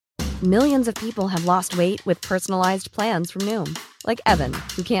Millions of people have lost weight with personalized plans from Noom. Like Evan,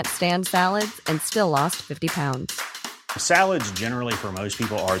 who can't stand salads and still lost 50 pounds. Salads generally for most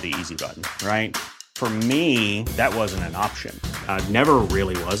people are the easy button, right? For me, that wasn't an option. I never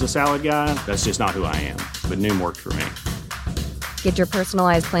really was a salad guy. That's just not who I am. But Noom worked for me. Get your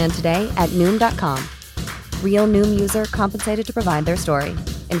personalized plan today at Noom.com. Real Noom user compensated to provide their story.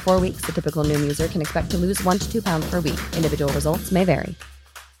 In 4 weeks, the typical Noom user can expect to lose 1 to 2 pounds per week. Individual results may vary.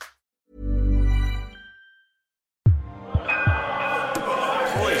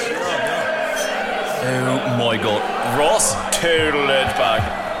 Oh my god, Ross total it back.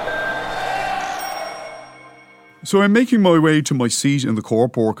 So I'm making my way to my seat in the car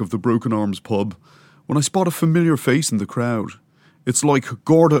park of the Broken Arms pub when I spot a familiar face in the crowd. It's like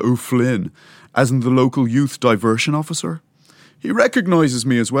Gorda O'Flynn, as in the local youth diversion officer. He recognises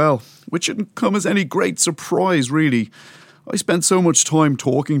me as well, which shouldn't come as any great surprise, really. I spent so much time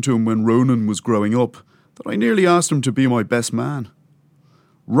talking to him when Ronan was growing up that I nearly asked him to be my best man.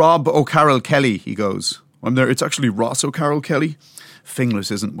 Rob O'Carroll Kelly, he goes. I'm there. It's actually Ross O'Carroll Kelly.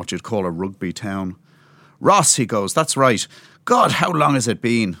 Finglas isn't what you'd call a rugby town. Ross, he goes, that's right. God, how long has it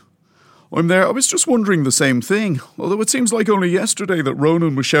been? I'm there. I was just wondering the same thing, although it seems like only yesterday that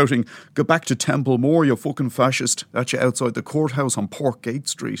Ronan was shouting, "Go back to Templemore, you fucking fascist," at you outside the courthouse on Portgate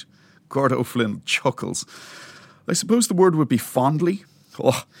Street. Gordo O'Flynn chuckles. I suppose the word would be fondly.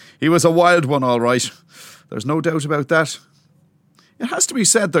 Oh, he was a wild one, all right. There's no doubt about that. It has to be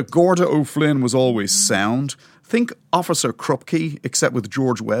said that Gordo O'Flynn was always sound. Think Officer Krupke, except with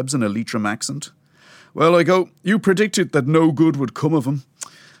George Webb's and a Leitrim accent. Well, I go, you predicted that no good would come of him.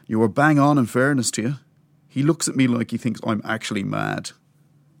 You were bang on, in fairness to you. He looks at me like he thinks I'm actually mad.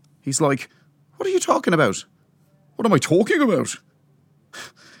 He's like, what are you talking about? What am I talking about?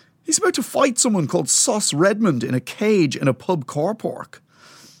 He's about to fight someone called Sauce Redmond in a cage in a pub car park.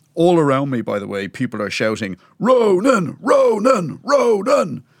 All around me, by the way, people are shouting, "Ronan! Ronan!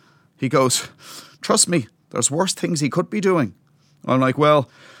 Ronan!" He goes, "Trust me, there's worse things he could be doing." I'm like, well,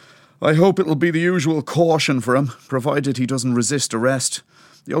 I hope it'll be the usual caution for him, provided he doesn't resist arrest.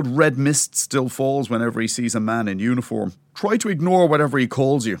 The old red mist still falls whenever he sees a man in uniform. Try to ignore whatever he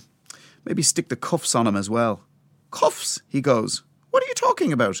calls you. Maybe stick the cuffs on him as well. Cuffs, he goes. What are you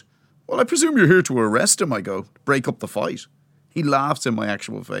talking about? Well, I presume you're here to arrest him, I go. Break up the fight. He laughs in my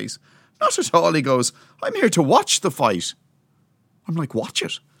actual face. Not at all, he goes. I'm here to watch the fight. I'm like, watch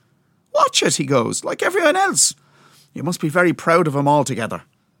it? Watch it, he goes, like everyone else. You must be very proud of him altogether.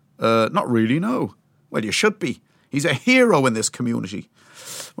 Not really, no. Well, you should be. He's a hero in this community.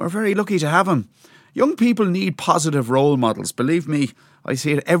 We're very lucky to have him. Young people need positive role models. Believe me, I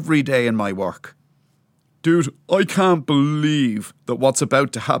see it every day in my work. Dude, I can't believe that what's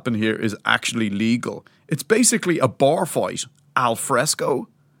about to happen here is actually legal. It's basically a bar fight, al fresco.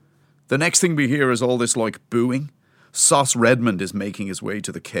 The next thing we hear is all this booing. Sauce Redmond is making his way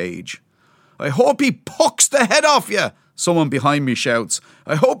to the cage. I hope he pucks the head off you, someone behind me shouts.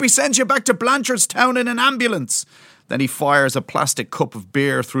 I hope he sends you back to Blanchardstown in an ambulance. Then he fires a plastic cup of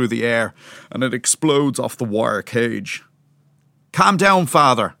beer through the air and it explodes off the wire cage. Calm down,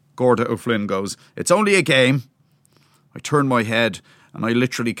 father, Gorda O'Flynn goes. It's only a game. I turn my head and I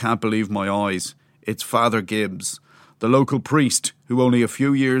literally can't believe my eyes. It's Father Gibbs, the local priest who only a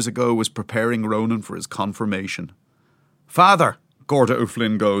few years ago was preparing Ronan for his confirmation. Father, Gorda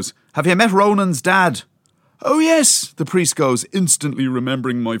O'Flynn goes, have you met Ronan's dad? Oh yes, the priest goes, instantly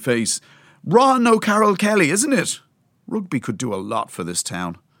remembering my face. Ron O'Carroll Kelly, isn't it? Rugby could do a lot for this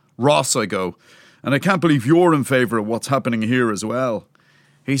town. Ross, I go, and I can't believe you're in favour of what's happening here as well.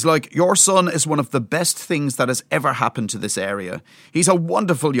 He's like, your son is one of the best things that has ever happened to this area. He's a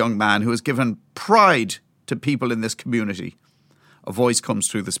wonderful young man who has given pride to people in this community. A voice comes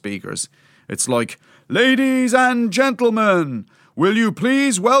through the speakers. It's like, ladies and gentlemen, will you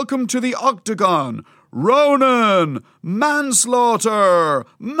please welcome to the octagon, Ronan Manslaughter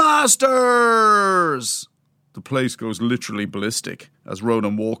Masters! The place goes literally ballistic as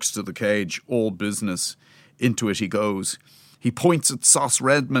Ronan walks to the cage, all business. Into it he goes. He points at Sauce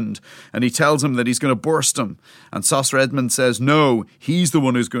Redmond and he tells him that he's going to burst him. And Sauce Redmond says, no, he's the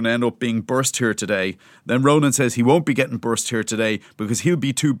one who's going to end up being burst here today. Then Ronan says he won't be getting burst here today because he'll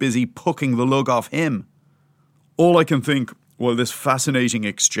be too busy pucking the lug off him. All I can think while this fascinating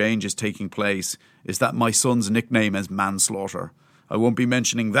exchange is taking place is that my son's nickname is Manslaughter. I won't be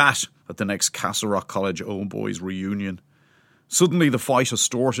mentioning that at the next Castle Rock College Old Boys reunion. Suddenly the fight has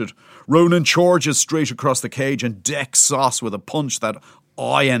started. Ronan charges straight across the cage and decks Sauce with a punch that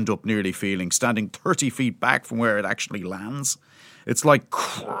I end up nearly feeling, standing 30 feet back from where it actually lands. It's like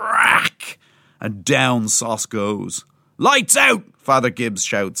crack, and down Sauce goes. Lights out, Father Gibbs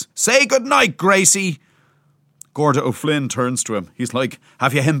shouts. Say good night, Gracie. Gorda O'Flynn turns to him. He's like,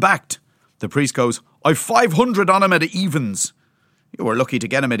 have you him backed? The priest goes, I've 500 on him at evens. You were lucky to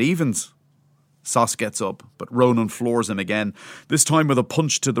get him at evens. Sos gets up, but Ronan floors him again, this time with a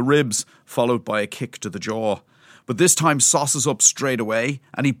punch to the ribs, followed by a kick to the jaw. But this time Sos is up straight away,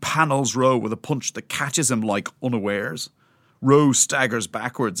 and he panels Rowe with a punch that catches him like unawares. Rowe staggers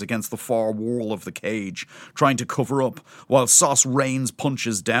backwards against the far wall of the cage, trying to cover up, while Sos rains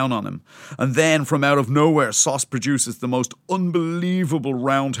punches down on him. And then, from out of nowhere, Sos produces the most unbelievable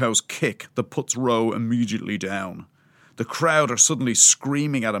roundhouse kick that puts Rowe immediately down. The crowd are suddenly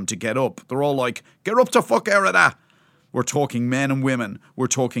screaming at him to get up. They're all like, get up the fuck out of that! We're talking men and women. We're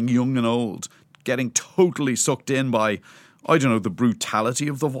talking young and old. Getting totally sucked in by, I don't know, the brutality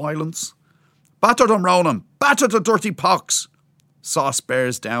of the violence. Batter them, Ronan! Batter the dirty pox! Sos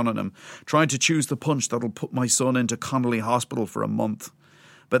bears down on him, trying to choose the punch that'll put my son into Connolly Hospital for a month.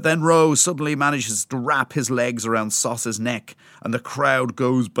 But then Rowe suddenly manages to wrap his legs around Sos's neck, and the crowd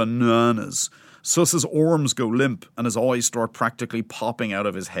goes bananas. Sus's arms go limp, and his eyes start practically popping out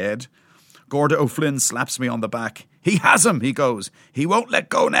of his head. Gorda O'Flynn slaps me on the back. He has him, he goes. He won't let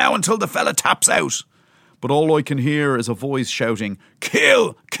go now until the fella taps out. But all I can hear is a voice shouting,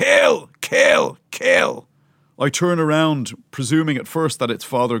 kill, kill, kill, kill. I turn around, presuming at first that it's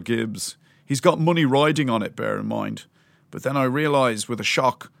Father Gibbs. He's got money riding on it, bear in mind. But then I realise with a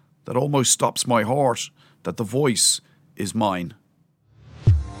shock that almost stops my heart that the voice is mine.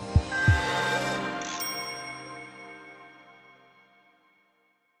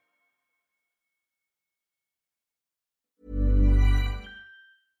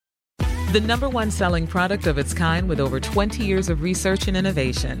 The number one selling product of its kind with over 20 years of research and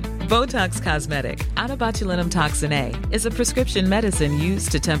innovation. Botox Cosmetic, out of botulinum toxin A, is a prescription medicine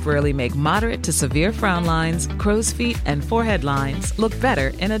used to temporarily make moderate to severe frown lines, crow's feet, and forehead lines look better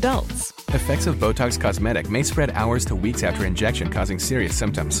in adults. Effects of Botox Cosmetic may spread hours to weeks after injection, causing serious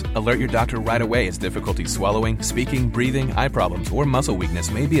symptoms. Alert your doctor right away as difficulty swallowing, speaking, breathing, eye problems, or muscle weakness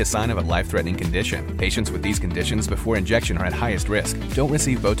may be a sign of a life-threatening condition. Patients with these conditions before injection are at highest risk. Don't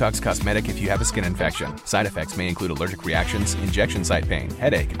receive Botox Cosmetic if you have a skin infection. Side effects may include allergic reactions, injection site pain,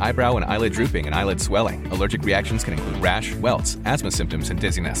 headache, eyebrow and eyelid drooping, and eyelid swelling. Allergic reactions can include rash, welts, asthma symptoms, and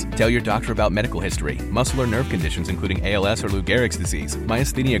dizziness. Tell your doctor about medical history, muscle or nerve conditions including ALS or Lou Gehrig's disease,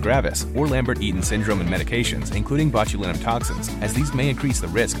 myasthenia gravis, or Lambert-Eaton syndrome and medications, including botulinum toxins, as these may increase the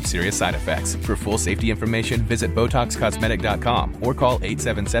risk of serious side effects. For full safety information, visit BotoxCosmetic.com or call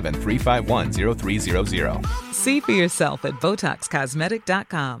 877-351-0300. See for yourself at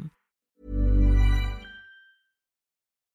BotoxCosmetic.com.